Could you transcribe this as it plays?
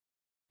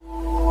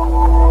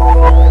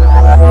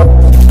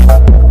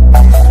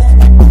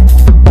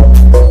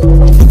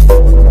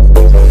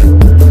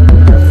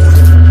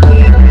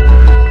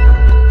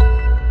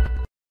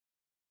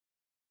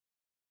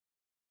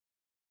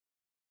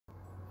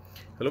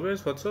Hello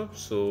guys, what's up?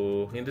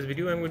 So in this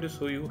video I'm going to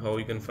show you how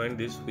you can find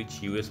this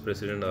which US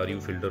president are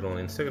you filter on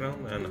Instagram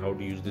and how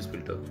to use this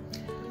filter.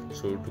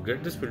 So to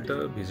get this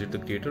filter, visit the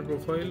creator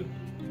profile.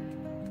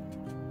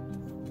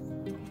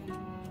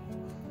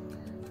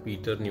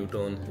 Peter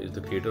Newton is the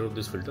creator of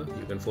this filter.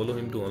 You can follow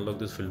him to unlock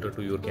this filter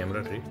to your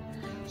camera tray.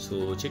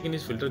 So check in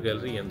his filter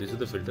gallery and this is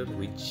the filter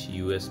which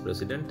US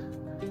president.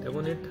 Tap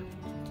on it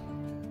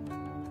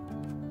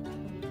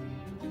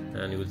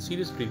and you will see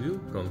this preview.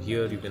 From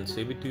here you can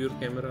save it to your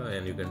camera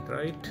and you can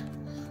try it.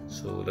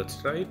 So let's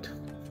try it.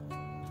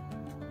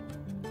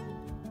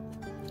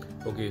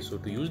 Okay, so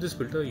to use this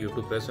filter you have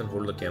to press and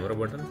hold the camera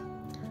button,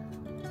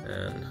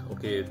 and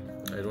okay,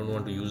 I don't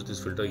want to use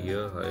this filter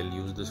here. I'll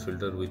use this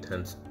filter with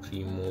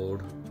hands-free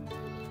mode.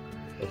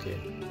 Okay,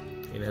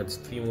 in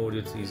hands-free mode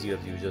it's easier.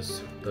 You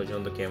just touch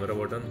on the camera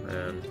button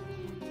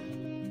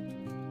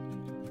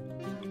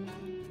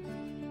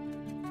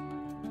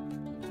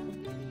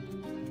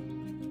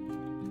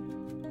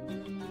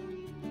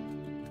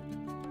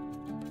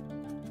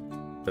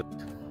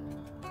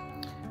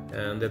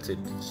and that's it.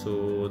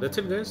 So that's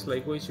it guys.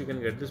 Likewise you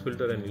can get this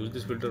filter and use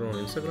this filter on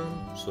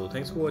Instagram. So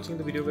thanks for watching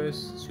the video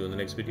guys. See you in the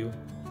next video.